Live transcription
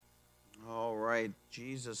right.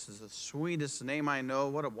 Jesus is the sweetest name I know.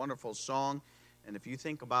 What a wonderful song. And if you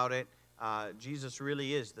think about it, Jesus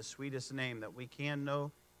really is the sweetest name that we can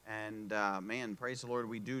know. And man, praise the Lord,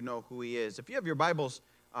 we do know who he is. If you have your Bibles,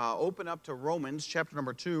 open up to Romans chapter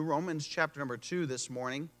number 2. Romans chapter number 2 this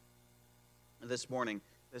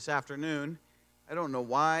afternoon. I don't know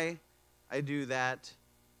why I do that.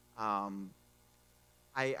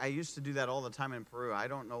 I used to do that all the time in Peru. I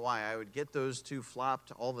don't know why. I would get those two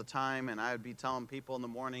flopped all the time, and I would be telling people in the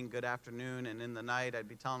morning, good afternoon, and in the night, I'd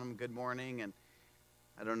be telling them good morning, and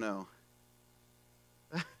I don't know.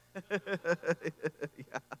 Yeah.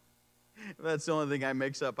 That's the only thing I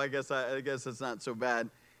mix up. I guess it's not so bad.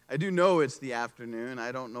 I do know it's the afternoon.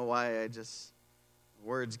 I don't know why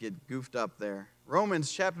words get goofed up there.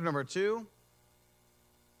 Romans chapter number 2.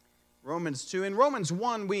 Romans 2. In Romans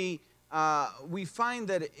 1, we find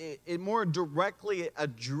that it more directly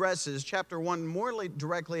addresses, chapter 1 more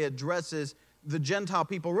directly addresses the Gentile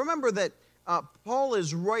people. Remember that Paul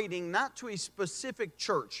is writing not to a specific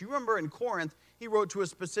church. You remember in Corinth, he wrote to a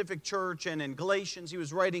specific church, and in Galatians, he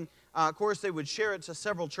was writing, of course, they would share it to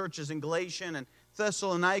several churches in Galatian and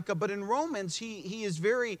Thessalonica, but in Romans, he is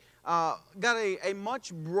very, got a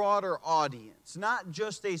much broader audience, not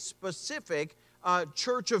just a specific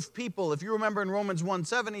church of people. If you remember in Romans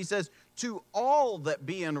 1:7, he says, to all that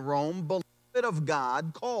be in Rome, beloved of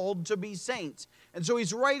God, called to be saints. And so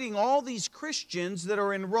he's writing all these Christians that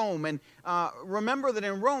are in Rome. And remember that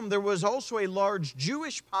in Rome, there was also a large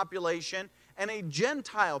Jewish population and a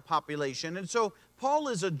Gentile population. And so Paul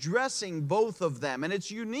is addressing both of them. And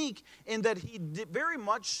it's unique in that he very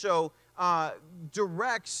much so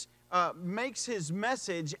makes his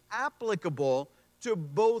message applicable to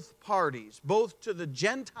both parties, both to the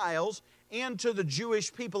Gentiles and to the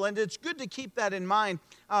Jewish people. And it's good to keep that in mind.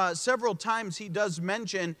 Several times he does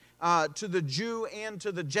mention to the Jew and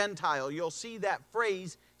to the Gentile. You'll see that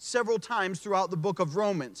phrase several times throughout the book of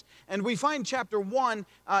Romans. And we find chapter 1,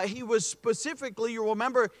 he was specifically, you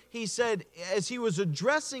remember, he said, as he was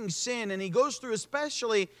addressing sin, and he goes through,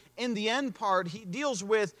 especially in the end part, he deals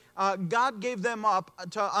with God gave them up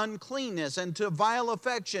to uncleanness and to vile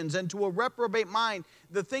affections and to a reprobate mind,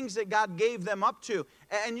 the things that God gave them up to.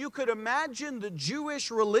 And you could imagine the Jewish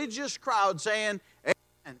religious crowd saying,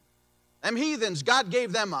 amen, them heathens, God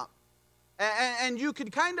gave them up. And you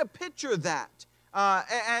could kind of picture that.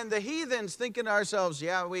 And the heathens thinking to ourselves,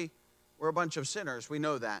 yeah, we're a bunch of sinners. We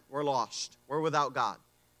know that. We're lost. We're without God.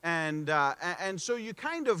 And so you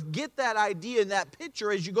kind of get that idea and that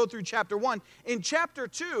picture as you go through chapter 1. In chapter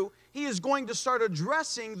 2, he is going to start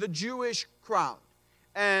addressing the Jewish crowd.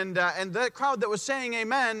 And that crowd that was saying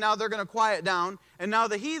amen, now they're going to quiet down. And now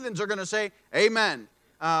the heathens are going to say amen.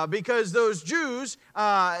 Because those Jews,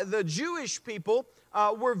 the Jewish people,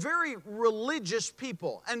 were very religious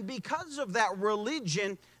people. And because of that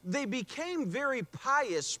religion, they became very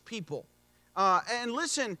pious people. And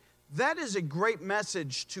listen, that is a great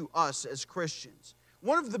message to us as Christians.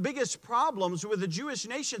 One of the biggest problems with the Jewish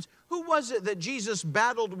nations, who was it that Jesus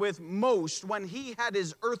battled with most when he had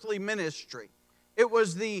his earthly ministry? It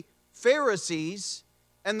was the Pharisees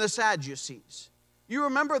and the Sadducees. You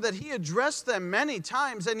remember that he addressed them many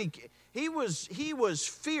times, and he was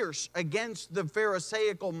fierce against the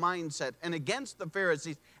Pharisaical mindset and against the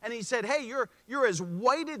Pharisees. And he said, hey, you're as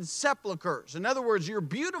whited sepulchres. In other words, you're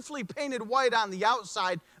beautifully painted white on the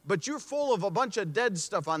outside, but you're full of a bunch of dead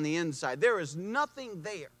stuff on the inside. There is nothing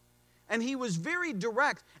there. And he was very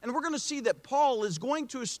direct. And we're going to see that Paul is going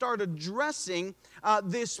to start addressing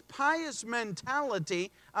this pious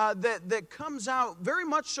mentality that comes out very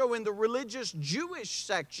much so in the religious Jewish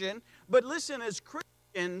section. But listen, as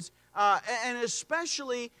Christians, and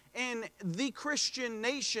especially in the Christian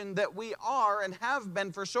nation that we are and have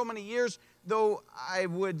been for so many years, though I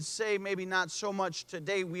would say maybe not so much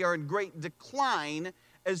today, we are in great decline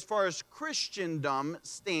as far as Christendom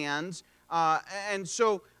stands.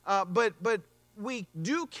 But we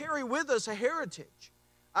do carry with us a heritage.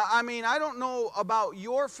 I mean, I don't know about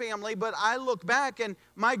your family, but I look back and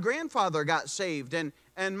my grandfather got saved, and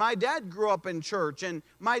my dad grew up in church, and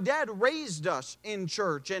my dad raised us in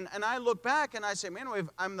church. And I look back and I say, man,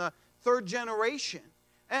 I'm the third generation.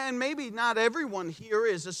 And maybe not everyone here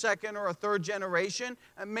is a second or a third generation.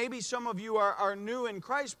 And maybe some of you are new in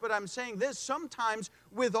Christ, but I'm saying this, sometimes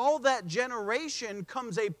with all that generation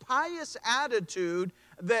comes a pious attitude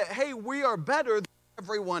that, hey, we are better than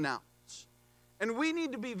everyone else. And we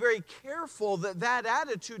need to be very careful that that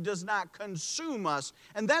attitude does not consume us.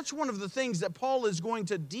 And that's one of the things that Paul is going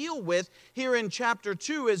to deal with here in chapter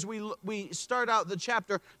 2 as we start out the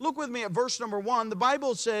chapter. Look with me at verse number 1. The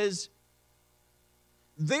Bible says,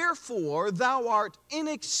 therefore thou art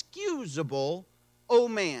inexcusable O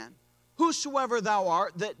man, whosoever thou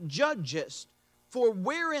art that judgest, for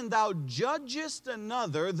wherein thou judgest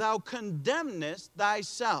another, thou condemnest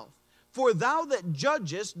thyself. For thou that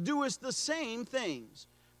judgest doest the same things.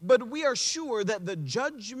 But we are sure that the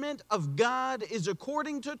judgment of God is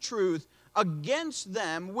according to truth against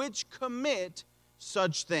them which commit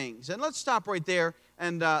such things. And let's stop right there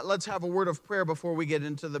and let's have a word of prayer before we get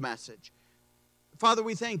into the message. Father,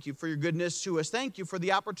 we thank you for your goodness to us. Thank you for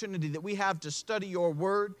the opportunity that we have to study your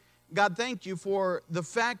word. God, thank you for the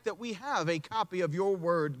fact that we have a copy of your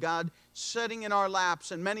word, God, sitting in our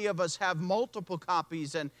laps, and many of us have multiple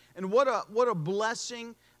copies. And what a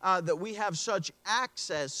blessing that we have such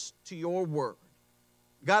access to your word.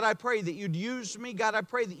 God, I pray that you'd use me. God, I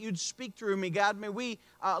pray that you'd speak through me. God, may we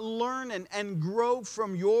learn and grow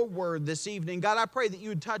from your word this evening. God, I pray that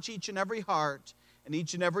you'd touch each and every heart and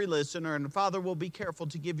each and every listener. And Father, we'll be careful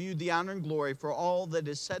to give you the honor and glory for all that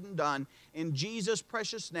is said and done. In Jesus'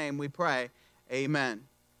 precious name we pray, amen.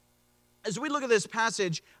 As we look at this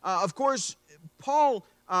passage, of course, Paul,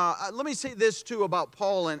 let me say this too about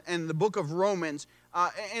Paul and the book of Romans.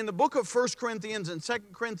 In the book of 1 Corinthians and 2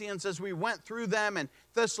 Corinthians, as we went through them, and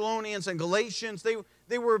Thessalonians and Galatians,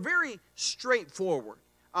 they were very straightforward.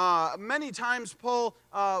 Many times Paul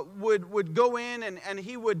would go in and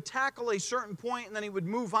he would tackle a certain point, and then he would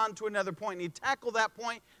move on to another point. And he'd tackle that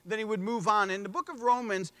point, then he would move on. In the book of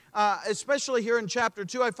Romans, especially here in chapter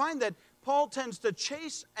 2, I find that Paul tends to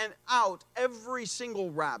chase out every single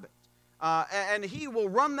rabbit. And he will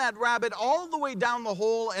run that rabbit all the way down the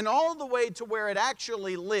hole and all the way to where it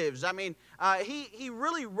actually lives. I mean, he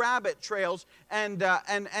really rabbit trails and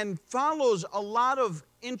follows a lot of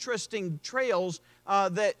interesting trails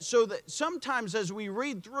so that sometimes as we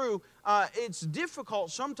read through, it's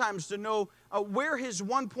difficult sometimes to know where his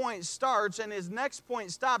one point starts and his next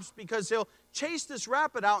point stops, because he'll chase this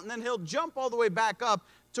rabbit out and then he'll jump all the way back up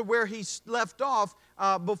to where he left off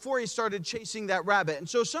before he started chasing that rabbit. And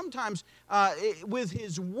so sometimes with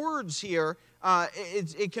his words here,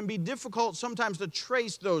 it can be difficult sometimes to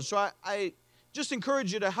trace those. So I just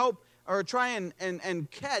encourage you to help or try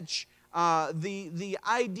and catch the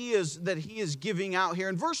ideas that he is giving out here.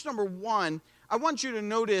 In verse number 1, I want you to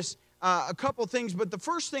notice a couple things, but the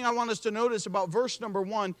first thing I want us to notice about verse number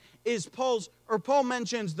 1 is Paul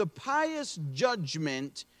mentions the pious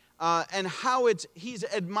judgment and how he's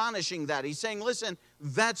admonishing that. He's saying, listen,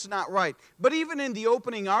 that's not right. But even in the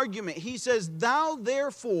opening argument, he says,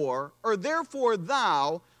 therefore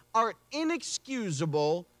thou art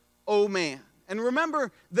inexcusable, O man. And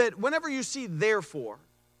remember that whenever you see therefore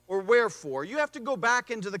or wherefore, you have to go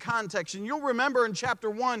back into the context. And you'll remember in chapter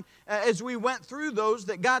 1, as we went through those,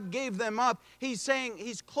 that God gave them up.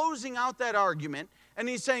 He's closing out that argument, and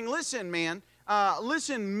he's saying, listen, man,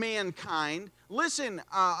 listen, mankind, listen,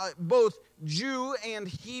 both Jew and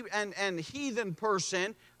heathen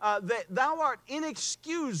person, that thou art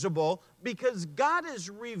inexcusable because God has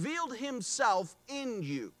revealed himself in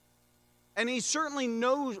you. And he certainly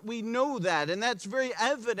knows, we know that, and that's very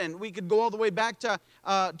evident. We could go all the way back to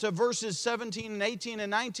verses 17 and 18 and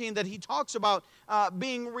 19 that he talks about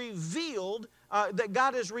being revealed, that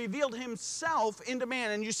God has revealed himself into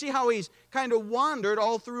man. And you see how he's kind of wandered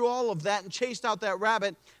all through all of that and chased out that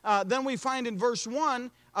rabbit. Then we find in verse 1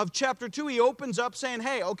 of chapter 2, he opens up saying,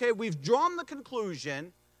 hey, okay, we've drawn the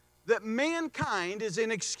conclusion that mankind is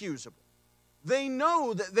inexcusable. They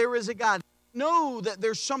know that there is a God. Know that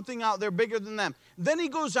there's something out there bigger than them. Then he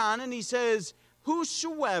goes on and he says,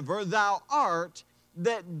 whosoever thou art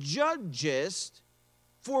that judgest,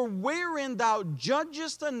 for wherein thou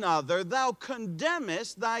judgest another, thou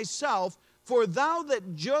condemnest thyself, for thou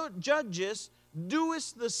that judgest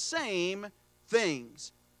doest the same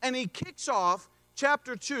things. And he kicks off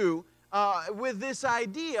chapter 2 with this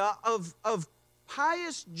idea of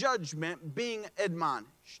pious judgment being admonished.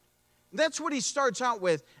 That's what he starts out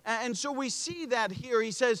with. And so we see that here.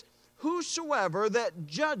 He says, whosoever that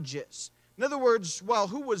judges. In other words, well,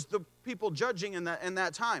 who was the people judging in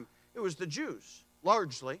that time? It was the Jews,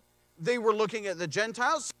 largely. They were looking at the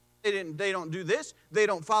Gentiles. They don't do this. They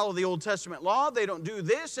don't follow the Old Testament law. They don't do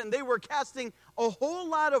this. And they were casting a whole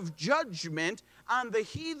lot of judgment on the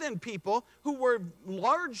heathen people who were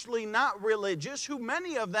largely not religious, who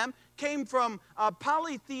many of them came from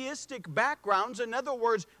polytheistic backgrounds. In other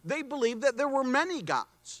words, they believed that there were many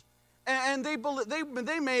gods. And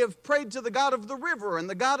they may have prayed to the God of the river and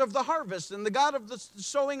the God of the harvest and the God of the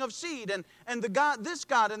sowing of seed and the God, this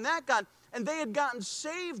God and that God. And they had gotten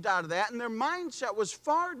saved out of that, and their mindset was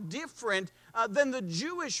far different than the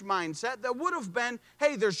Jewish mindset that would have been,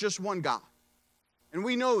 hey, there's just one God. And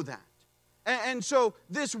we know that. And so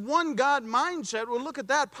this one God mindset, well, look at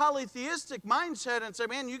that polytheistic mindset and say,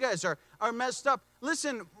 man, you guys are messed up.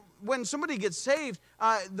 Listen, when somebody gets saved,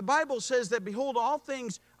 the Bible says that, behold, all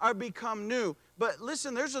things are become new. But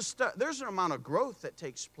listen, there's an amount of growth that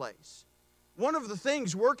takes place. One of the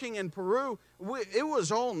things working in Peru, it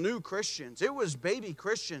was all new Christians. It was baby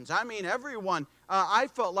Christians. I mean, everyone, I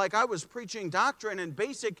felt like I was preaching doctrine and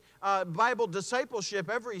basic Bible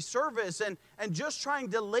discipleship every service and just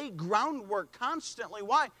trying to lay groundwork constantly.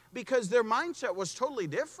 Why? Because their mindset was totally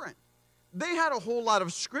different. They had a whole lot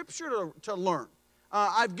of scripture to learn.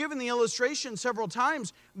 I've given the illustration several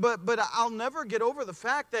times, but I'll never get over the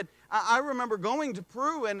fact that I remember going to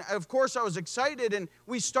Peru, and of course I was excited, and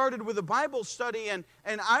we started with a Bible study, and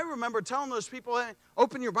I remember telling those people, hey,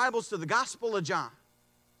 open your Bibles to the Gospel of John.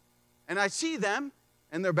 And I see them,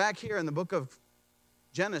 and they're back here in the book of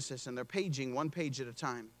Genesis, and they're paging one page at a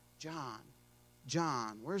time. John,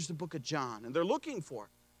 where's the book of John? And they're looking for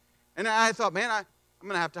it. And I thought, man, I'm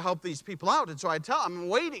going to have to help these people out. And so I'm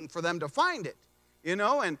waiting for them to find it. You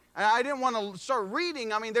know, and I didn't want to start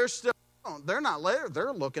reading. I mean, they're not there.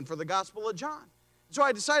 They're looking for the Gospel of John. So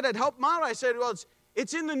I decided I'd help them out. I said, well,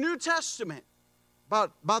 it's in the New Testament.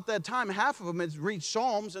 About that time, half of them had reached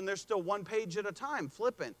Psalms, and they're still one page at a time,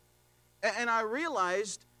 flipping. And I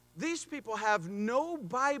realized these people have no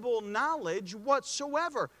Bible knowledge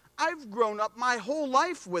whatsoever. I've grown up my whole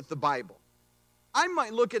life with the Bible. I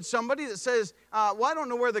might look at somebody that says, well, I don't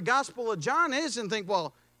know where the Gospel of John is, and think,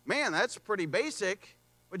 well, man, that's pretty basic.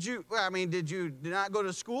 Did you not go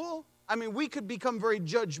to school? I mean, we could become very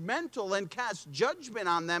judgmental and cast judgment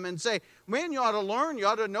on them and say, man, you ought to learn, you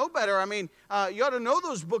ought to know better. I mean, you ought to know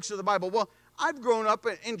those books of the Bible. Well, I've grown up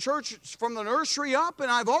in church from the nursery up,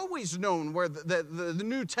 and I've always known where the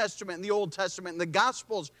New Testament and the Old Testament and the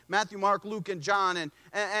Gospels, Matthew, Mark, Luke, and John,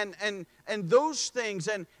 and those things.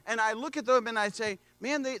 And I look at them and I say,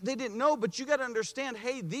 man, they didn't know, but you got to understand,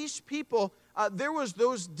 hey, these people, there was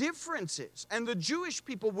those differences. And the Jewish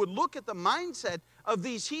people would look at the mindset of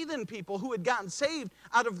these heathen people who had gotten saved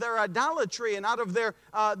out of their idolatry and out of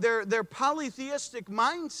their polytheistic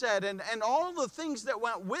mindset and all the things that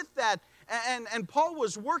went with that. And Paul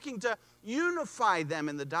was working to unify them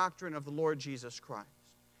in the doctrine of the Lord Jesus Christ.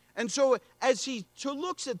 And so as he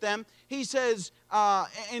looks at them, he says,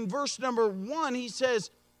 in verse number 1, he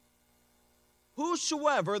says,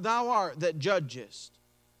 whosoever thou art that judgest.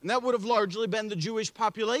 And that would have largely been the Jewish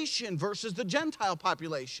population versus the Gentile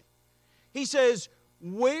population. He says,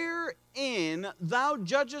 wherein thou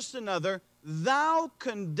judgest another, thou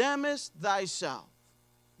condemnest thyself.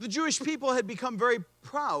 The Jewish people had become very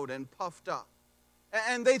proud and puffed up.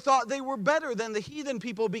 And they thought they were better than the heathen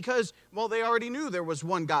people because, well, they already knew there was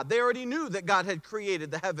one God. They already knew that God had created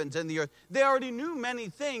the heavens and the earth. They already knew many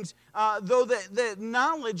things, though that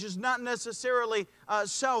knowledge is not necessarily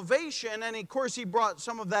salvation. And, of course, he brought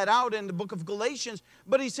some of that out in the book of Galatians.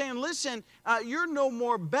 But he's saying, listen, you're no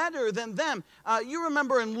more better than them. You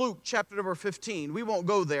remember in Luke chapter number 15. We won't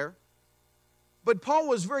go there. But Paul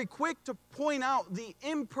was very quick to point out the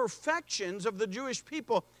imperfections of the Jewish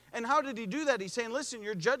people. And how did he do that? He's saying, listen,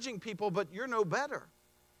 you're judging people, but you're no better.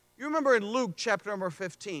 You remember in Luke chapter number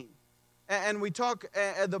 15, and we talk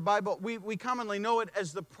the Bible, we commonly know it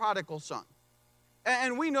as the prodigal son.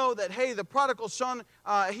 And we know that, hey, the prodigal son,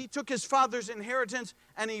 he took his father's inheritance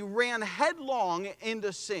and he ran headlong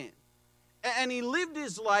into sin. And he lived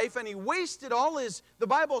his life and he wasted the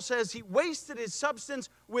Bible says he wasted his substance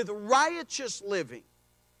with riotous living.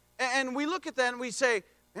 And we look at that and we say,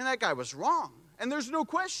 man, that guy was wrong. And there's no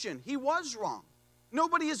question, he was wrong.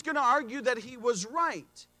 Nobody is going to argue that he was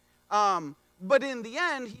right. But in the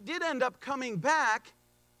end, he did end up coming back.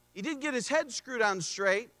 He did get his head screwed on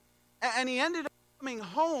straight. And he ended up coming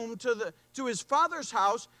home to his father's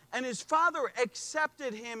house, and his father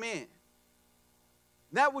accepted him in.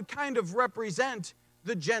 That would kind of represent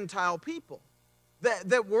the Gentile people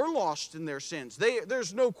that were lost in their sins.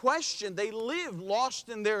 There's no question they lived lost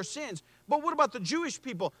in their sins. But what about the Jewish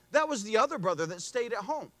people? That was the other brother that stayed at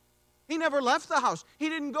home. He never left the house. He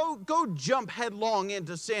didn't go jump headlong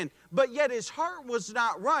into sin. But yet his heart was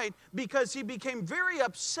not right because he became very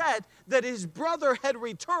upset that his brother had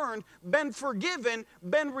returned, been forgiven,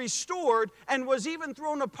 been restored, and was even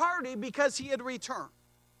thrown a party because he had returned.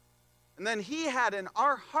 And then he had an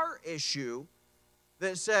our heart issue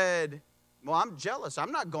that said, well, I'm jealous.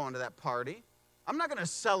 I'm not going to that party. I'm not going to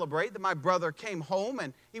celebrate that my brother came home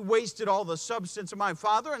and he wasted all the substance of my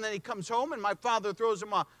father, and then he comes home and my father throws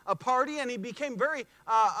him a party, and he became very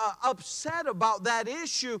upset about that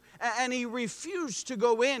issue, and he refused to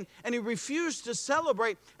go in and he refused to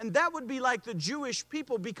celebrate. And that would be like the Jewish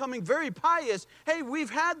people becoming very pious. Hey, we've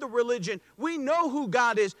had the religion. We know who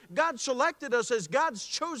God is. God selected us as God's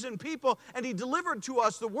chosen people, and he delivered to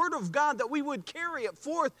us the word of God that we would carry it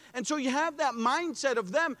forth. And so you have that mindset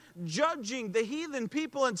of them judging the heathen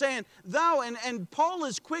people and saying, thou, and Paul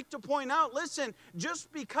is quick to point out, listen,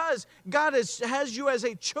 just because God has you as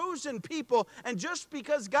a chosen people, and just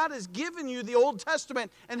because God has given you the Old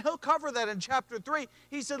Testament, and he'll cover that in chapter 3,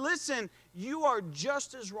 he said, listen, you are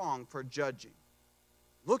just as wrong for judging.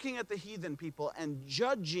 Looking at the heathen people and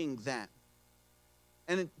judging them.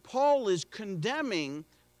 And Paul is condemning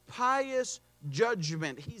pious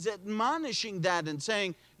judgment. He's admonishing that and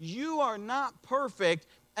saying, you are not perfect,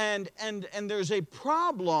 and there's a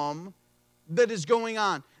problem that is going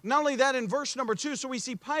on. Not only that, in verse number 2, so we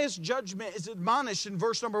see pious judgment is admonished in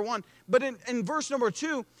verse number 1, but in verse number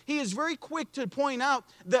 2, he is very quick to point out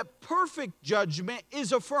that perfect judgment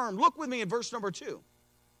is affirmed. Look with me in verse number 2.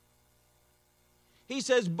 He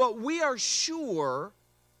says, but we are sure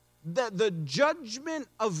that the judgment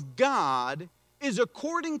of God is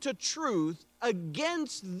according to truth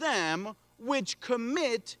against them which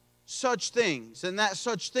commit such things. And that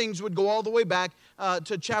such things would go all the way back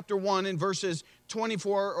to chapter 1 in verses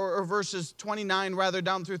 24 or verses 29 rather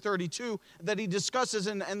down through 32, that he discusses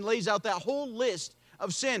and lays out that whole list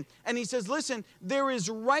of sin. And he says, listen, there is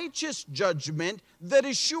righteous judgment that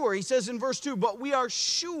is sure. He says in verse 2, but we are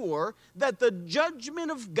sure that the judgment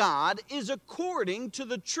of God is according to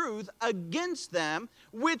the truth against them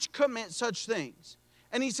which commit such things.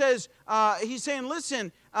 And he says, he's saying,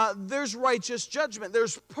 listen, there's righteous judgment.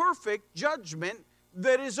 There's perfect judgment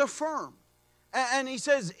that is affirmed. And he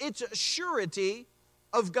says, it's a surety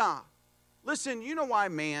of God. Listen, you know why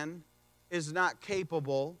man is not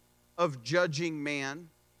capable of judging man?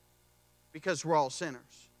 Because we're all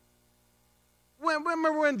sinners.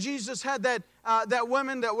 Remember when Jesus had that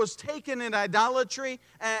woman that was taken in idolatry,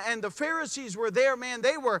 and the Pharisees were there, man,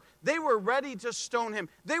 they were ready to stone him.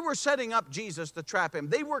 They were setting up Jesus to trap him.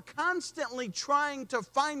 They were constantly trying to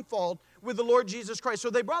find fault with the Lord Jesus Christ. So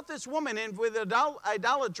they brought this woman in with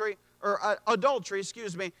adultery,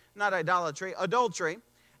 not idolatry, adultery.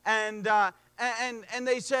 And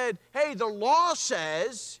they said, hey, the law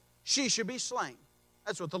says she should be slain.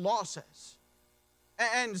 That's what the law says.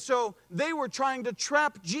 And so they were trying to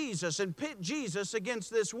trap Jesus and pit Jesus against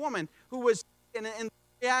this woman who was in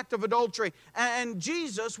the act of adultery. And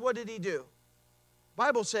Jesus, what did he do? The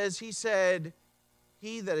Bible says, he said,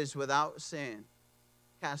 he that is without sin,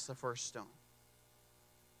 cast the first stone.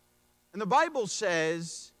 And the Bible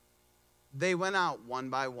says, they went out one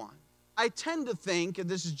by one. I tend to think, and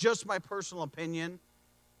this is just my personal opinion,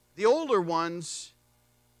 the older ones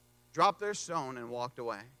dropped their stone and walked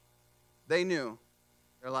away. They knew.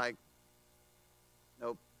 They're like,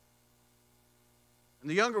 nope. And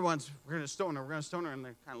the younger ones, we're going to stone her, and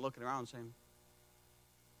they're kind of looking around saying,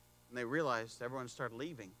 and they realized everyone started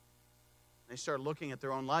leaving. They started looking at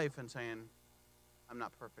their own life and saying, I'm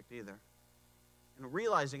not perfect either. And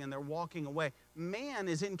realizing, and they're walking away. Man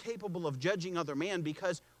is incapable of judging other man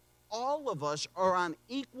because all of us are on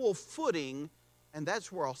equal footing, and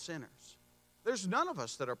that's we're all sinners. There's none of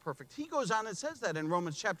us that are perfect. He goes on and says that in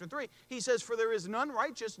Romans chapter 3. He says, for there is none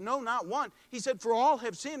righteous, no, not one. He said, for all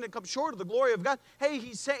have sinned and come short of the glory of God. Hey,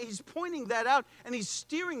 he's pointing that out, and he's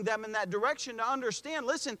steering them in that direction to understand,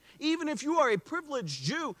 listen, even if you are a privileged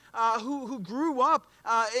Jew who grew up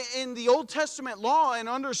in the Old Testament law and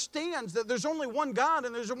understands that there's only one God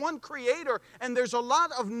and there's one Creator, and there's a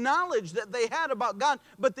lot of knowledge that they had about God,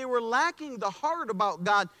 but they were lacking the heart about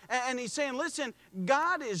God. And he's saying, listen,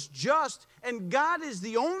 God is just, and God is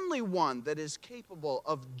the only one that is capable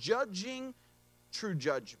of judging true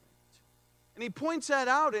judgment. And he points that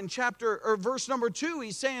out in verse number 2.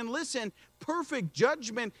 He's saying, listen, perfect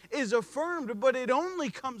judgment is affirmed, but it only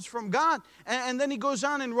comes from God. And then he goes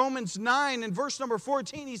on in Romans 9, in verse number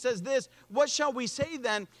 14, he says this, what shall we say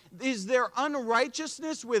then? Is there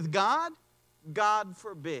unrighteousness with God? God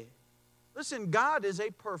forbid. Listen, God is a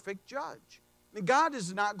perfect judge. God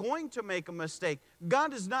is not going to make a mistake.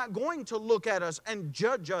 God is not going to look at us and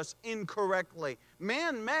judge us incorrectly.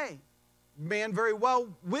 Man may. Man very well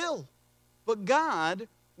will. But God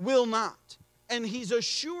will not. And he's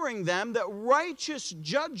assuring them that righteous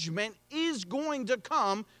judgment is going to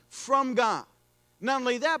come from God. Not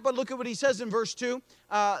only that, but look at what he says in verse 2.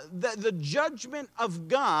 That the judgment of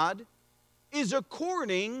God is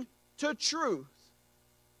according to truth.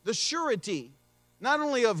 The surety Not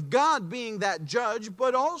only of God being that judge,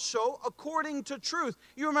 but also according to truth.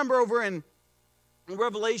 You remember over in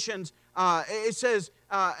Revelations, it says,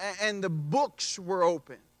 and the books were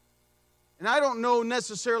open. And I don't know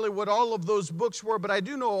necessarily what all of those books were, but I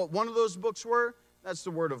do know what one of those books were. That's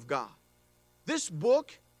the Word of God. This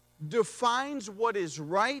book defines what is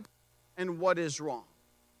right and what is wrong.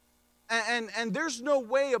 And there's no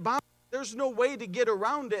way about it. There's no way to get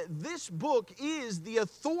around it. This book is the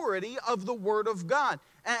authority of the Word of God.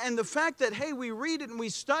 And the fact that, hey, we read it and we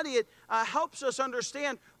study it helps us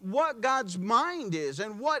understand what God's mind is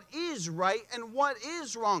and what is right and what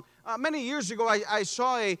is wrong. Many years ago, I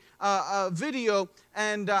saw a video,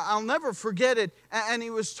 and I'll never forget it, and he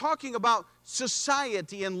was talking about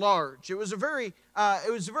society in large. It was a very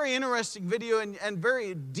interesting video and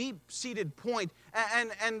very deep-seated point.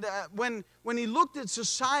 And when he looked at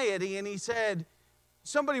society and he said,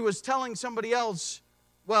 somebody was telling somebody else,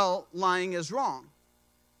 well, lying is wrong.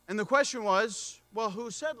 And the question was, well,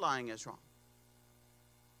 who said lying is wrong?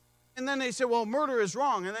 And then they say, well, murder is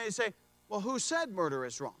wrong. And then they say, well, who said murder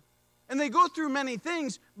is wrong? And they go through many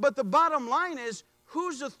things, but the bottom line is,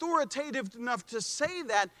 who's authoritative enough to say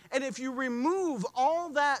that? And if you remove all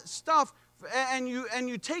that stuff and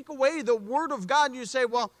you take away the Word of God, and you say,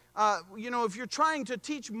 well, if you're trying to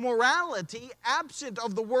teach morality absent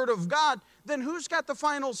of the Word of God, then who's got the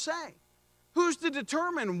final say? Who's to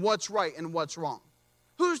determine what's right and what's wrong?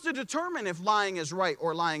 Who's to determine if lying is right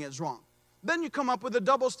or lying is wrong? Then you come up with a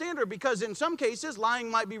double standard, because in some cases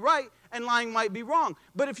lying might be right and lying might be wrong.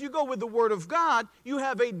 But if you go with the Word of God, you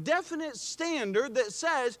have a definite standard that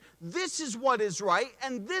says this is what is right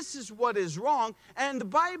and this is what is wrong. And the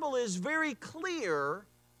Bible is very clear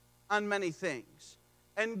on many things.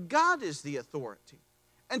 And God is the authority.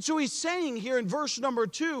 And so he's saying here in verse number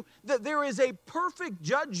 2 that there is a perfect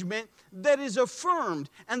judgment that is affirmed.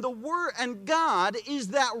 And God is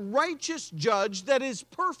that righteous judge that is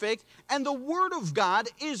perfect, and the Word of God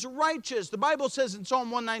is righteous. The Bible says in Psalm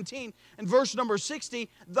 119 and verse number 60,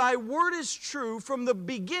 thy word is true from the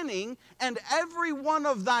beginning, and every one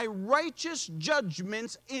of thy righteous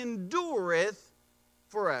judgments endureth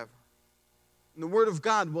forever. And the Word of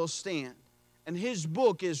God will stand, and his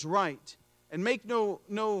book is right. And make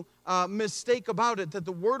no mistake about it, that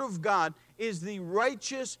the Word of God is the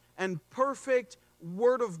righteous and perfect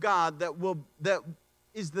Word of God that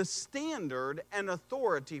is the standard and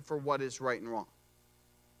authority for what is right and wrong.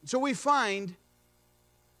 So we find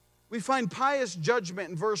pious judgment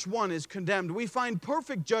in verse 1 is condemned. We find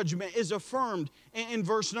perfect judgment is affirmed in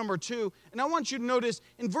verse number 2. And I want you to notice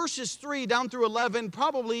in verses 3 down through 11,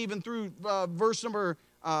 probably even through verse number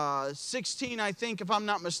 16, I think, if I'm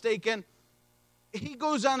not mistaken, he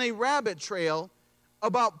goes on a rabbit trail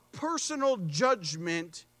about personal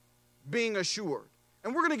judgment being assured.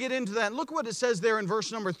 And we're going to get into that. Look what it says there in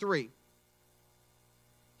verse number 3.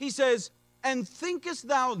 He says, and thinkest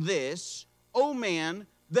thou this, O man,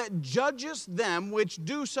 that judgest them which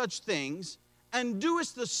do such things, and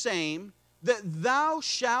doest the same, that thou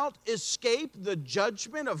shalt escape the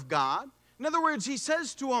judgment of God? In other words, he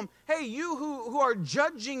says to them, hey, you who are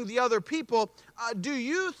judging the other people, do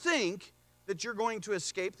you think that you're going to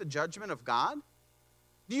escape the judgment of God?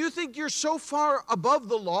 Do you think you're so far above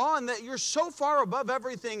the law and that you're so far above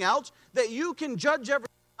everything else that you can judge everything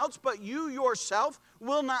else, but you yourself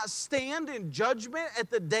will not stand in judgment at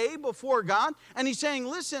the day before God? And he's saying,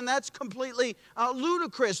 listen, that's completely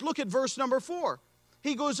ludicrous. Look at verse number 4.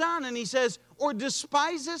 He goes on and he says, or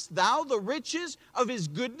despisest thou the riches of his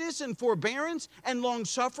goodness and forbearance and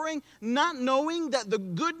longsuffering, not knowing that the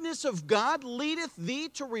goodness of God leadeth thee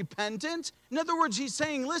to repentance? In other words, he's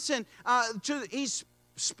saying, listen, he's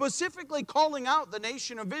specifically calling out the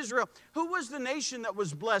nation of Israel. Who was the nation that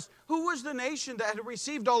was blessed? Who was the nation that had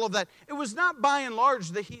received all of that? It was not by and large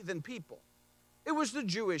the heathen people. It was the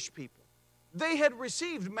Jewish people. They had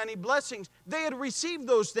received many blessings. They had received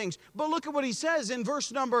those things. But look at what he says in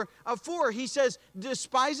verse number 4. He says,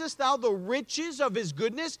 despisest thou the riches of his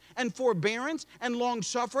goodness and forbearance and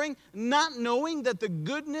longsuffering, not knowing that the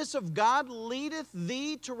goodness of God leadeth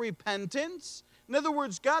thee to repentance? In other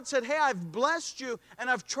words, God said, hey, I've blessed you, and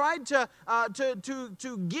I've tried to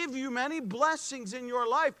give you many blessings in your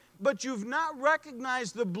life, but you've not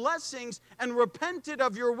recognized the blessings and repented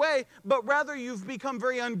of your way, but rather you've become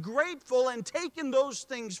very ungrateful and taken those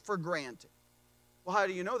things for granted. Well, how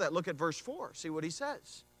do you know that? Look at verse 4. See what he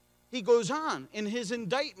says. He goes on in his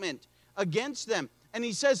indictment against them, and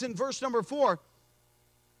he says in verse number 5,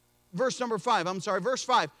 verse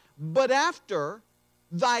 5, but after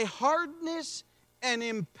thy hardness and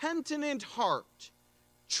impenitent heart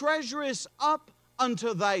treasurest up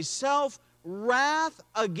unto thyself wrath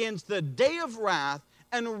against the day of wrath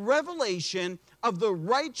and revelation of the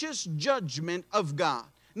righteous judgment of God.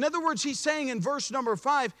 In other words, he's saying in verse number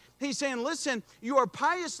 5, he's saying, listen, you are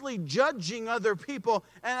piously judging other people,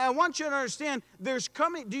 and I want you to understand, do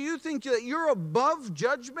you think that you're above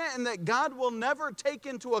judgment and that God will never take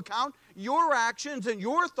into account your actions and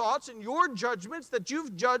your thoughts and your judgments that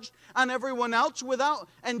you've judged on everyone else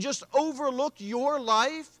and just overlook your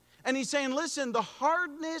life? And he's saying, listen, the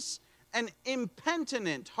hardness and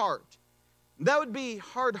impenitent heart, that would be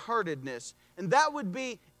hard-heartedness. And that would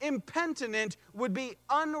be impenitent, would be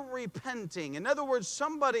unrepenting. In other words,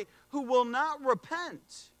 somebody who will not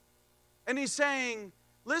repent. And he's saying,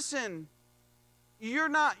 listen, you're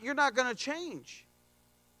not going to change.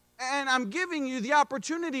 And I'm giving you the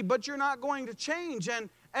opportunity, but you're not going to change.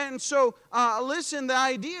 And so, listen, the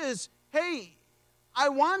idea is, hey, I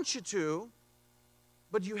want you to,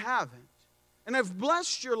 but you haven't. And I've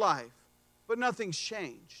blessed your life, but nothing's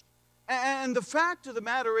changed. And the fact of the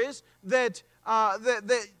matter is that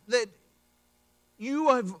that you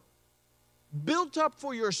have built up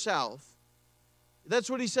for yourself. That's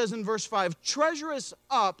what he says in verse 5. Treasurest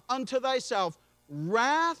up unto thyself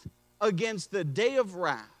wrath against the day of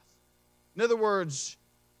wrath. In other words,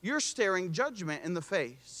 you're staring judgment in the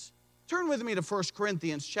face. Turn with me to 1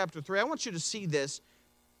 Corinthians chapter 3. I want you to see this.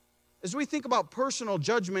 As we think about personal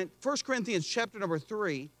judgment, 1 Corinthians chapter number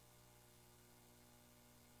 3.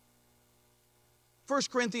 1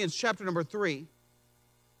 Corinthians chapter number 3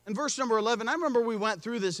 and verse number 11. I remember we went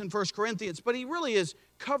through this in 1 Corinthians, but he really is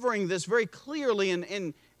covering this very clearly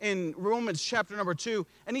in Romans chapter number 2.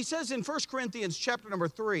 And he says in 1 Corinthians chapter number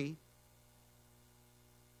 3,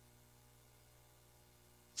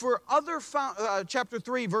 chapter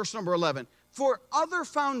 3, verse number 11, for other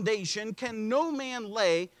foundation can no man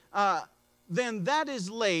lay than that is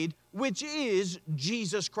laid, which is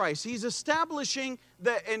Jesus Christ. He's establishing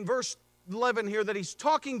that in verse 11 here that he's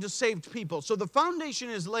talking to saved people. So the foundation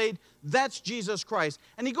is laid, that's Jesus Christ.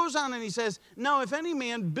 And he goes on and he says, now if any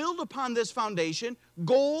man build upon this foundation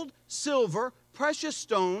gold, silver, precious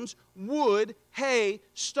stones, wood, hay,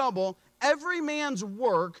 stubble, every man's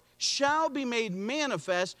work shall be made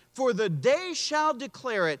manifest, for the day shall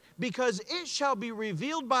declare it, because it shall be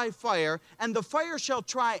revealed by fire, and the fire shall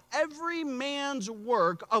try every man's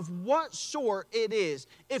work of what sort it is.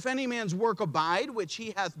 If any man's work abide, which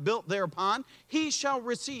he hath built thereupon, he shall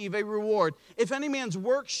receive a reward. If any man's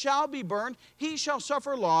work shall be burned, he shall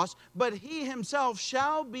suffer loss, but he himself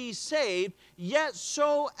shall be saved, yet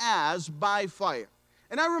so as by fire.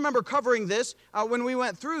 And I remember covering this when we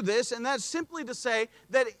went through this, and that's simply to say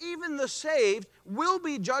that even the saved will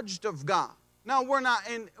be judged of God. Now, we're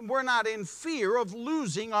not in fear of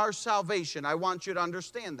losing our salvation. I want you to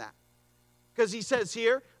understand that. Because he says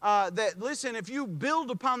here that, listen, if you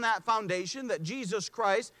build upon that foundation, that Jesus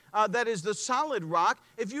Christ, that is the solid rock,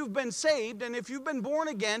 if you've been saved and if you've been born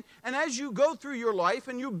again, and as you go through your life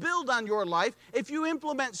and you build on your life, if you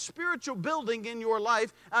implement spiritual building in your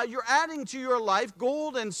life, you're adding to your life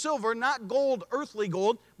gold and silver, not gold, earthly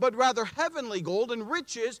gold, but rather heavenly gold and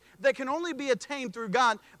riches that can only be attained through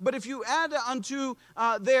God. But if you add unto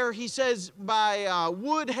there, he says, by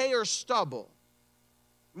wood, hay, or stubble.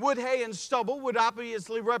 Wood, hay, and stubble would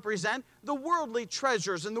obviously represent the worldly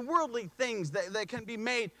treasures and the worldly things that can be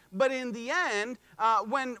made. But in the end,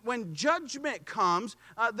 when judgment comes,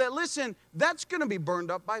 that's going to be burned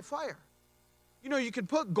up by fire. You know, you can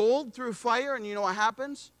put gold through fire, and you know what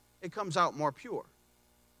happens? It comes out more pure.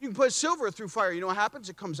 You can put silver through fire. You know what happens?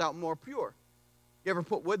 It comes out more pure. You ever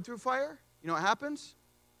put wood through fire? You know what happens?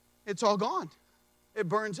 It's all gone. It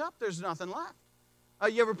burns up. There's nothing left.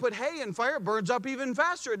 You ever put hay in fire? It burns up even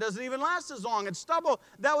faster. It doesn't even last as long. It's stubble.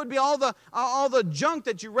 That would be all the junk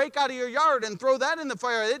that you rake out of your yard and throw that in the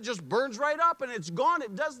fire. It just burns right up and it's gone.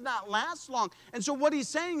 It does not last long. And so what he's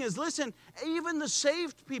saying is, listen, even the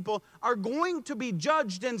saved people are going to be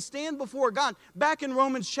judged and stand before God. Back in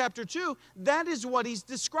Romans chapter 2, that is what he's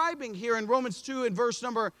describing here in Romans 2 in verse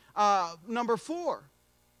number 4.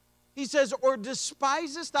 He says, or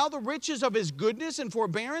despisest thou the riches of his goodness and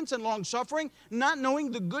forbearance and longsuffering, not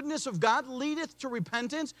knowing the goodness of God leadeth to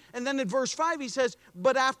repentance? And then in verse 5 he says,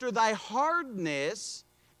 but after thy hardness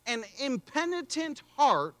and impenitent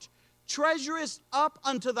heart treasurest up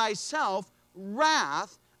unto thyself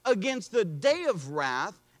wrath against the day of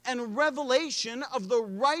wrath and revelation of the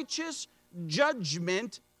righteous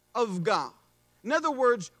judgment of God. In other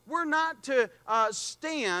words, we're not to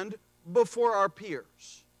stand before our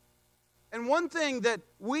peers. And one thing that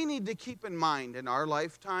we need to keep in mind in our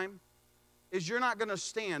lifetime is you're not going to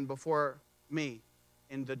stand before me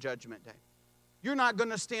in the judgment day. You're not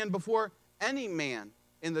going to stand before any man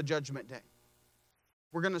in the judgment day.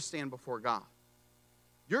 we're going to stand before God.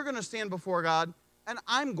 You're going to stand before God, and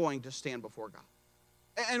I'm going to stand before God.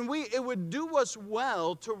 And it would do us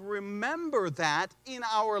well to remember that in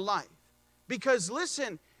our life. Because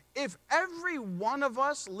listen, if every one of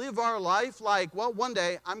us live our life like, well, one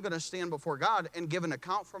day I'm going to stand before God and give an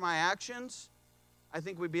account for my actions, I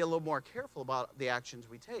think we'd be a little more careful about the actions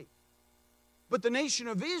we take. But the nation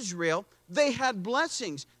of Israel, they had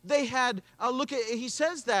blessings. They had, he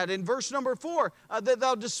says that in verse number 4, that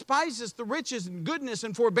thou despisest the riches and goodness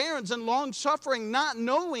and forbearance and long suffering, not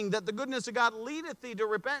knowing that the goodness of God leadeth thee to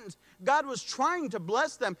repentance. God was trying to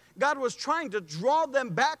bless them. God was trying to draw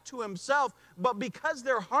them back to himself. But because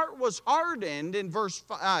their heart was hardened in verse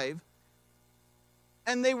 5,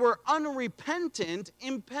 and they were unrepentant,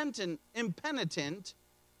 impenitent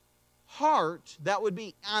heart, that would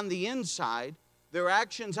be on the inside, their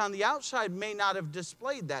actions on the outside may not have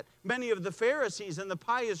displayed that. Many of the Pharisees and the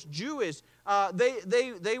pious Jews,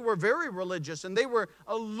 they were very religious and they were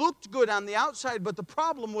looked good on the outside, but the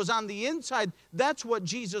problem was on the inside. That's what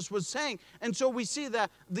Jesus was saying. And so we see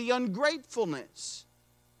that the ungratefulness,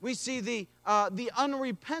 we see the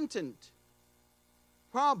unrepentant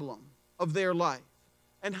problem of their life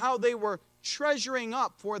and how they were treasuring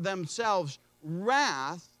up for themselves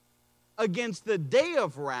wrath against the day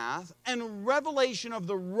of wrath and revelation of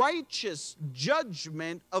the righteous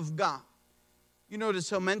judgment of God. You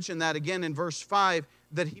notice he'll mention that again in verse 5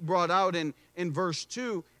 that he brought out in verse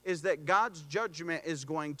 2 is that God's judgment is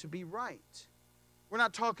going to be right. We're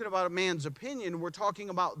not talking about a man's opinion. We're talking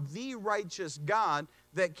about the righteous God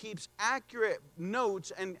that keeps accurate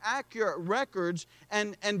notes and accurate records.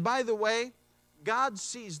 And by the way, God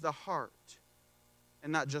sees the heart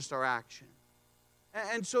and not just our action.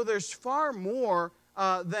 And so there's far more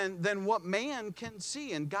than what man can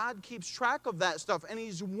see. And God keeps track of that stuff. And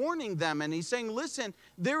he's warning them. And he's saying, listen,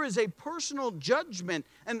 there is a personal judgment.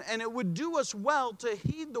 And it would do us well to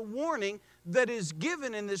heed the warning that is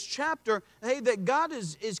given in this chapter. Hey, that God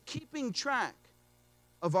is keeping track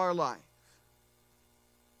of our life.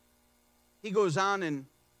 He goes on in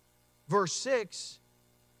verse 6.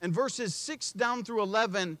 And verses 6 down through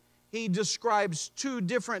 11, he describes two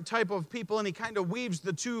different type of people, and he kind of weaves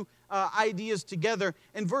the two ideas together.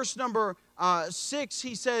 In verse number 6,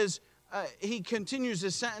 he says, he continues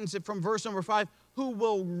his sentence from verse number 5, who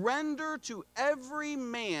will render to every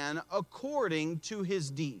man according to his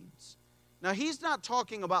deeds. Now, he's not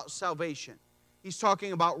talking about salvation. He's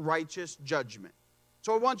talking about righteous judgment.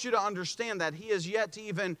 So I want you to understand that he has yet to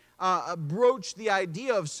even broach the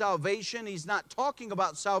idea of salvation. He's not talking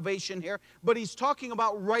about salvation here, but he's talking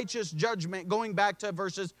about righteous judgment going back to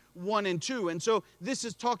verses 1 and 2. And so this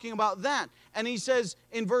is talking about that. And he says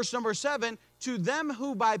in verse number 7, to them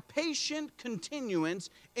who by patient continuance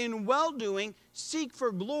in well-doing seek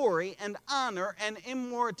for glory and honor and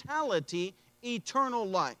immortality, eternal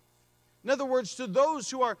life. In other words, to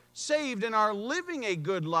those who are saved and are living a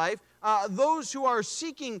good life, those who are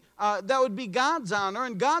seeking, that would be God's honor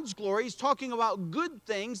and God's glory. He's talking about good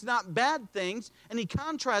things, not bad things. And he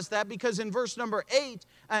contrasts that because in verse number 8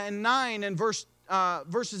 and 9 and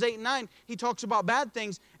verses 8 and 9, he talks about bad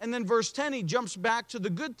things. And then verse 10, he jumps back to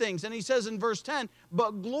the good things. And he says in verse 10,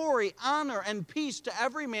 but glory, honor, and peace to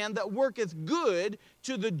every man that worketh good,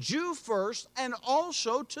 to the Jew first, and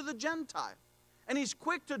also to the Gentile. And he's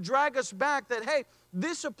quick to drag us back that, hey,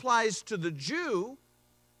 this applies to the Jew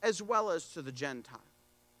as well as to the Gentile.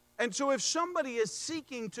 And so if somebody is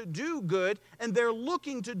seeking to do good and they're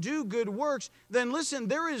looking to do good works, then listen,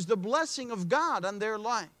 there is the blessing of God on their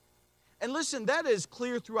life. And listen, that is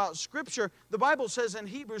clear throughout Scripture. The Bible says in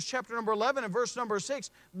Hebrews chapter number 11 and verse number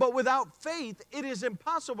 6, but without faith it is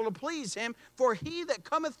impossible to please him, for he that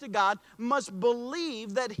cometh to God must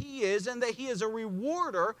believe that he is, and that he is a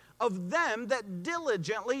rewarder of them that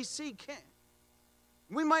diligently seek him.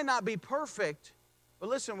 We might not be perfect, but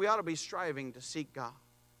listen, we ought to be striving to seek God.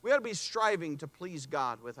 We ought to be striving to please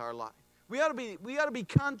God with our life. We ought to be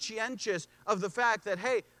conscientious of the fact that,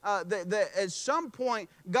 hey, that at some point,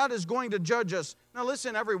 God is going to judge us. Now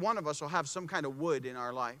listen, every one of us will have some kind of wood in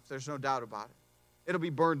our life. There's no doubt about it. It'll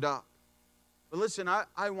be burned up. But listen,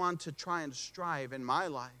 I want to try and strive in my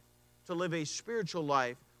life to live a spiritual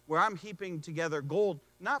life where I'm heaping together gold,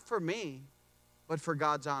 not for me, but for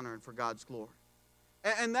God's honor and for God's glory.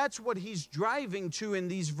 And that's what he's driving to in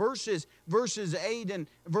these verses 8 and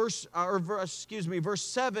verse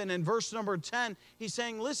 7 and verse number 10. He's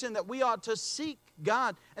saying, listen, that we ought to seek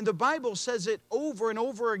God. And the Bible says it over and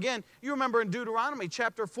over again. You remember in Deuteronomy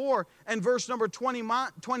chapter 4 and verse number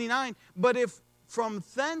 29, but if From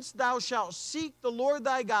thence thou shalt seek the Lord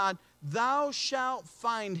thy God, thou shalt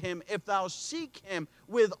find him, if thou seek him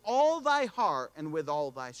with all thy heart and with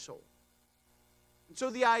all thy soul. And so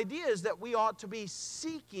the idea is that we ought to be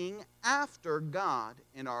seeking after God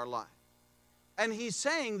in our life. And he's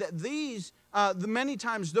saying that many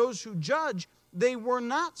times those who judge, they were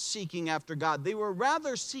not seeking after God. They were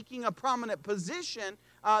rather seeking a prominent position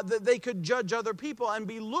that they could judge other people and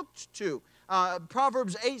be looked to.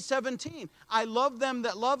 Proverbs 8:17, I love them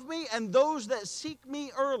that love me, and those that seek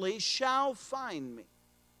me early shall find me.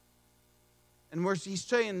 And he's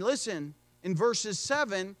saying, listen, in verses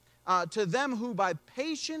 7, to them who by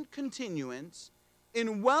patient continuance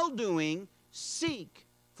in well-doing seek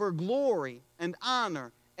for glory and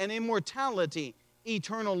honor and immortality,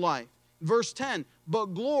 eternal life. Verse 10, but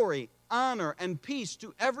glory, honor, and peace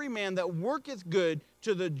to every man that worketh good,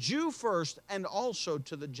 to the Jew first, and also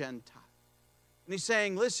to the Gentile. And he's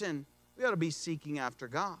saying, listen, we ought to be seeking after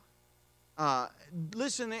God.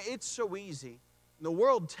 Listen, it's so easy. The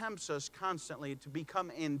world tempts us constantly to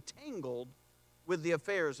become entangled with the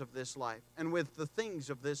affairs of this life and with the things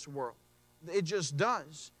of this world. It just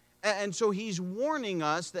does. And so he's warning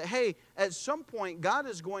us that, hey, at some point God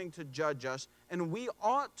is going to judge us, and we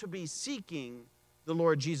ought to be seeking the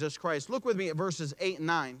Lord Jesus Christ. Look with me at verses 8 and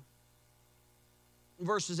 9. In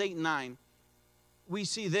verses 8 and 9, we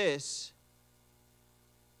see this.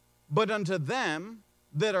 But unto them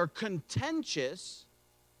that are contentious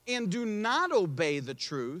and do not obey the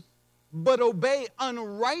truth, but obey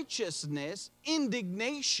unrighteousness,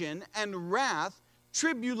 indignation, and wrath,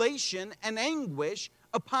 tribulation, and anguish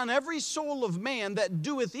upon every soul of man that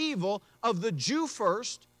doeth evil, of the Jew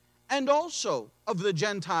first, and also of the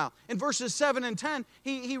Gentile. In verses 7 and 10,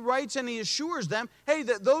 he writes and he assures them, hey,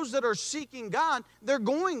 that those that are seeking God, they're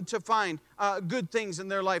going to find good things in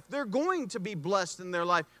their life. They're going to be blessed in their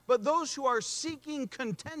life. But those who are seeking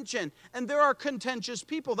contention, and there are contentious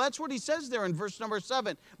people, that's what he says there in verse number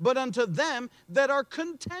 7. But unto them that are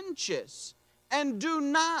contentious and do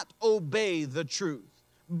not obey the truth,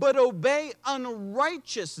 but obey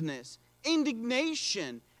unrighteousness,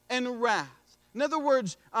 indignation, and wrath. In other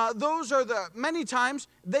words, those are many times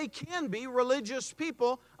they can be religious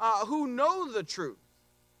people who know the truth,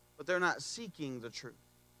 but they're not seeking the truth.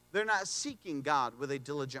 They're not seeking God with a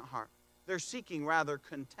diligent heart. They're seeking rather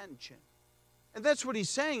contention. And that's what he's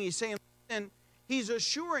saying. He's saying, and he's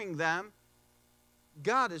assuring them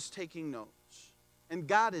God is taking notes and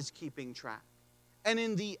God is keeping track. And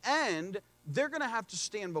in the end, they're going to have to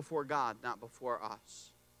stand before God, not before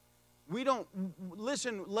us. We don't,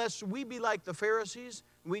 listen, lest we be like the Pharisees.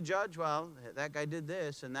 We judge, well, that guy did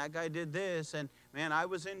this and that guy did this, and man, I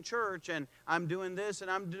was in church and I'm doing this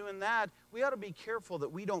and I'm doing that. We ought to be careful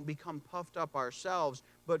that we don't become puffed up ourselves,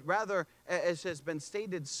 but rather, as has been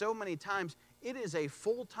stated so many times, it is a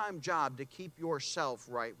full-time job to keep yourself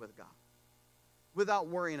right with God without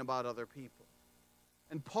worrying about other people.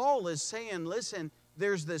 And Paul is saying, listen,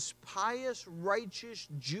 there's this pious, righteous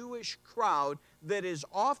Jewish crowd that is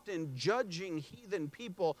often judging heathen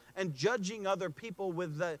people and judging other people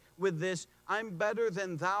with this I'm better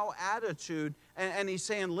than thou attitude. And he's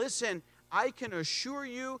saying, listen, I can assure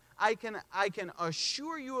you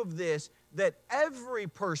of this, that every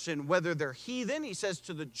person, whether they're heathen, he says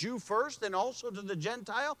to the Jew first and also to the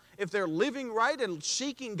Gentile, if they're living right and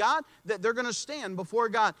seeking God, that they're going to stand before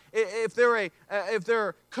God. If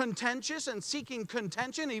they're contentious and seeking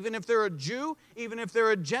contention, even if they're a Jew, even if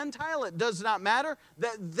they're a Gentile, it does not matter,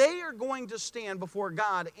 that they are going to stand before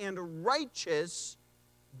God in righteous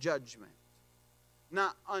judgment,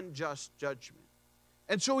 not unjust judgment.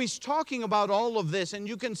 And so he's talking about all of this, and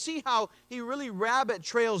you can see how he really rabbit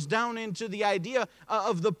trails down into the idea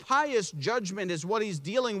of the pious judgment is what he's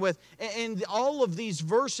dealing with in all of these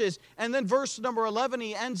verses. And then verse number 11,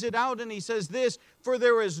 he ends it out and he says this, for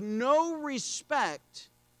there is no respect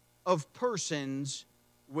of persons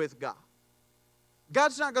with God.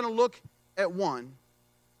 God's not going to look at one.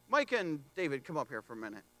 Mike and David, come up here for a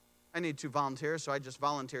minute. I need 2 volunteers, so I just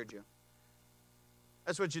volunteered you.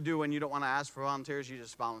 That's what you do when you don't want to ask for volunteers. You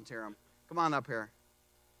just volunteer them. Come on up here.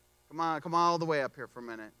 Come on all the way up here for a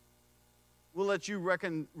minute. We'll let you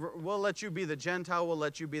be the Gentile. We'll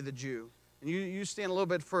let you be the Jew. And you stand a little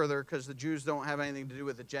bit further because the Jews don't have anything to do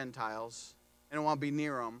with the Gentiles. They don't want to be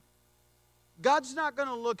near them. God's not going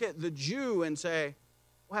to look at the Jew and say,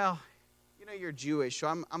 well, you know, you're Jewish, so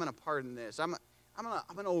I'm going to pardon this. I'm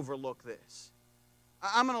going to overlook this.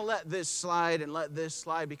 I'm going to let this slide and let this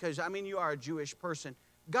slide because, I mean, you are a Jewish person.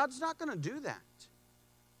 God's not going to do that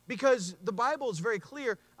Because the Bible is very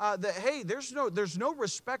clear that, hey, there's no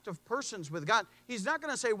respect of persons with God. He's not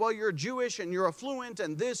going to say, well, you're Jewish and you're affluent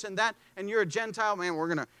and this and that, and you're a Gentile. Man, we're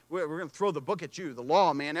gonna throw the book at you, the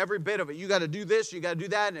law, man, every bit of it. You got to do this, you got to do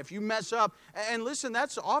that, and if you mess up. And listen,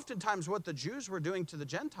 that's oftentimes what the Jews were doing to the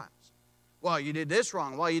Gentiles. Well, you did this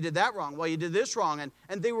wrong. Well, you did that wrong. Well, you did this wrong.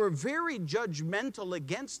 And they were very judgmental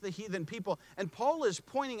against the heathen people. And Paul is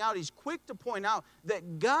pointing out, he's quick to point out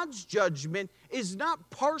that God's judgment is not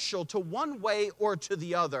partial to one way or to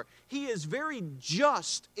the other. He is very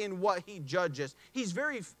just in what he judges. He's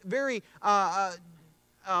very, very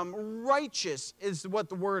righteous is what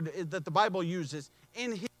the word that the Bible uses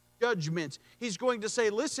in his judgments. He's going to say,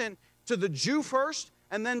 listen, to the Jew first,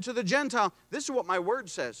 and then to the Gentile, this is what my word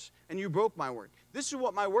says, and you broke my word. This is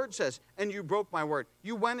what my word says, and you broke my word.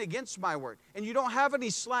 You went against my word. And you don't have any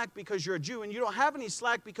slack because you're a Jew, and you don't have any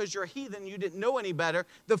slack because you're a heathen, you didn't know any better.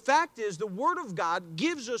 The fact is, the word of God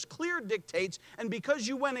gives us clear dictates, and because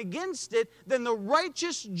you went against it, then the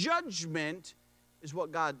righteous judgment is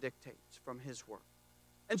what God dictates from his word.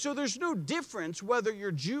 And so there's no difference whether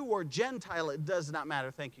you're Jew or Gentile. It does not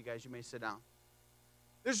matter. Thank you, guys. You may sit down.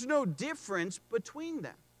 There's no difference between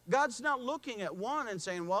them. God's not looking at one and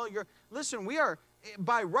saying, well, listen, we are,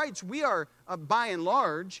 by rights, we are, by and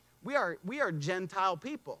large, we are Gentile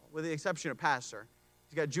people, with the exception of pastor.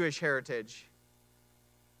 He's got Jewish heritage.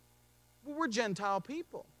 Well, we're Gentile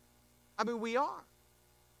people. I mean, we are.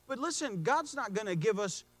 But listen, God's not going to give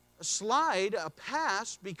us a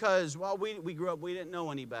pass, because, well, we grew up, we didn't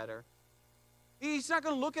know any better. He's not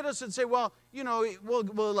going to look at us and say, well, you know,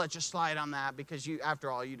 we'll let you slide on that because after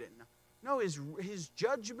all, you didn't know. No, his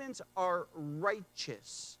judgments are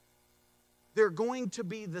righteous. They're going to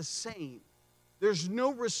be the same. There's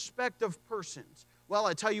no respect of persons. Well,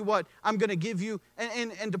 I tell you what, I'm going to give you,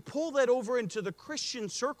 and to pull that over into the Christian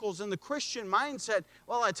circles and the Christian mindset,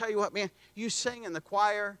 well, I tell you what, man, you sang in the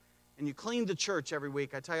choir and you cleaned the church every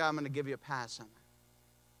week. I tell you, I'm going to give you a pass on that.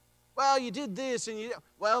 Well, you did this, and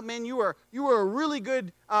well, man, you were a really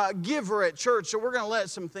good giver at church, so we're going to let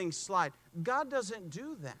some things slide. God doesn't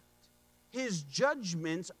do that. His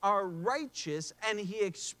judgments are righteous, and he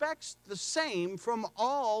expects the same from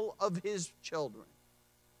all of his children.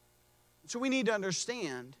 So we need to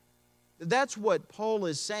understand that that's what Paul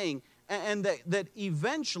is saying, and that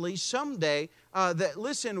eventually, someday, that,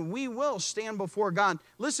 listen, we will stand before God.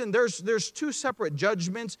 Listen, there's two separate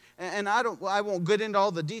judgments, and I won't get into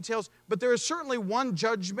all the details, but there is certainly one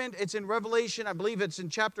judgment. It's in Revelation. I believe it's in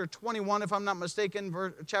chapter 21, if I'm not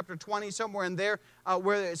mistaken, chapter 20, somewhere in there,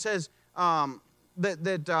 where it says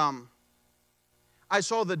that I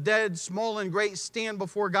saw the dead, small and great, stand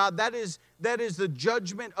before God. That is the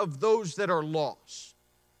judgment of those that are lost.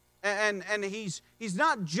 And he's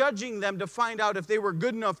not judging them to find out if they were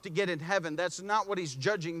good enough to get in heaven. That's not what he's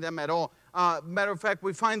judging them at all. Matter of fact,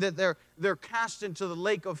 we find that they're cast into the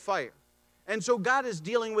lake of fire. And so God is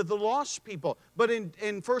dealing with the lost people. But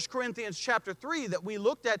in 1 Corinthians chapter 3 that we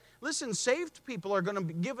looked at, listen, saved people are going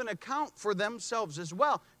to give an account for themselves as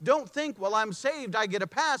well. Don't think, well, I'm saved, I get a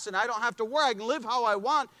pass, and I don't have to worry, I can live how I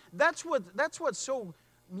want. That's what's so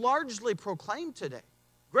largely proclaimed today.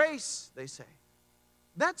 Grace, they say.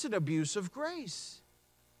 That's an abuse of grace.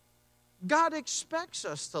 God expects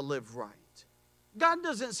us to live right. God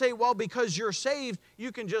doesn't say, well, because you're saved,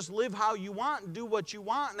 you can just live how you want and do what you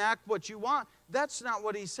want and act what you want. That's not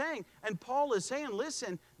what he's saying. And Paul is saying,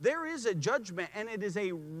 listen, there is a judgment, and it is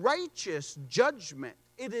a righteous judgment.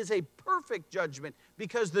 It is a perfect judgment,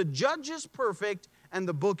 because the judge is perfect and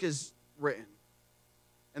the book is written.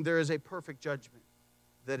 And there is a perfect judgment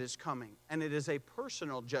that is coming. And it is a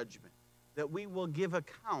personal judgment that we will give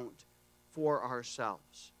account for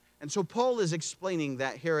ourselves. And so Paul is explaining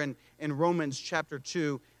that here in Romans chapter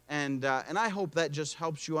 2, and I hope that just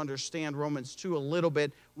helps you understand Romans 2 a little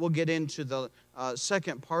bit. We'll get into the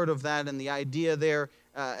second part of that and the idea there,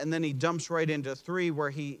 and then he dumps right into 3, where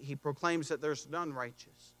he proclaims that there's none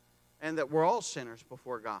righteous and that we're all sinners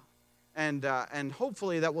before God. And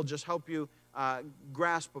hopefully that will just help you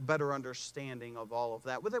grasp a better understanding of all of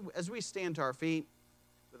that. As we stand to our feet,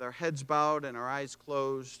 with our heads bowed and our eyes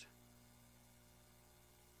closed,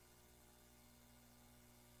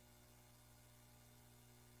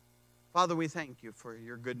 Father, we thank you for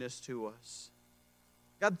your goodness to us.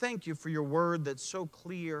 God, thank you for your word that's so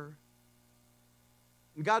clear.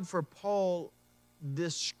 And God, for Paul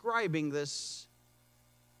describing this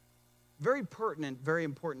very pertinent, very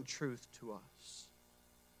important truth to us.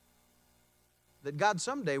 That God,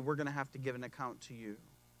 someday we're going to have to give an account to you.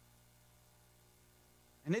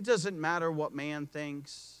 And it doesn't matter what man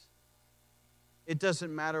thinks. It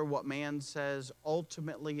doesn't matter what man says.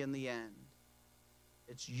 Ultimately, in the end,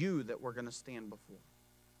 It's you that we're going to stand before.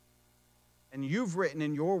 And you've written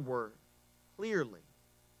in your word clearly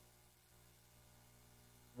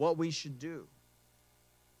what we should do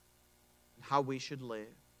and how we should live.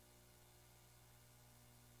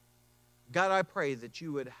 God, I pray that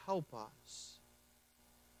you would help us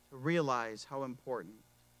to realize how important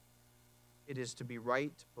it is to be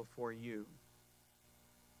right before you.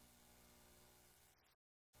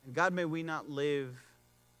 And God, may we not live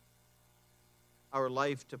our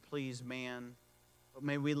life to please man, but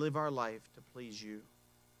may we live our life to please you.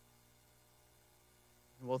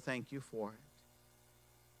 And we'll thank you for it.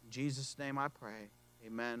 In Jesus' name I pray.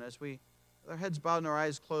 Amen. As we, with our heads bowed and our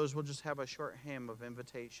eyes closed, we'll just have a short hymn of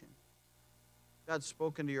invitation. God's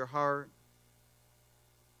spoken to your heart.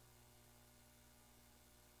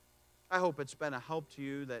 I hope it's been a help to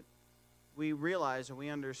you that we realize and we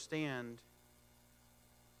understand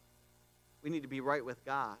we need to be right with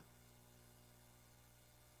God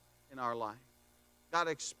in our life. God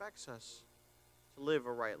expects us to live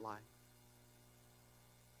a right life.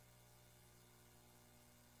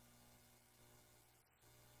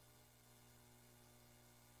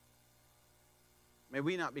 May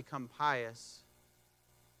we not become pious,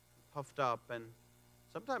 puffed up, and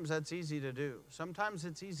sometimes that's easy to do. Sometimes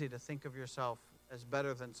it's easy to think of yourself as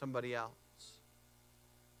better than somebody else.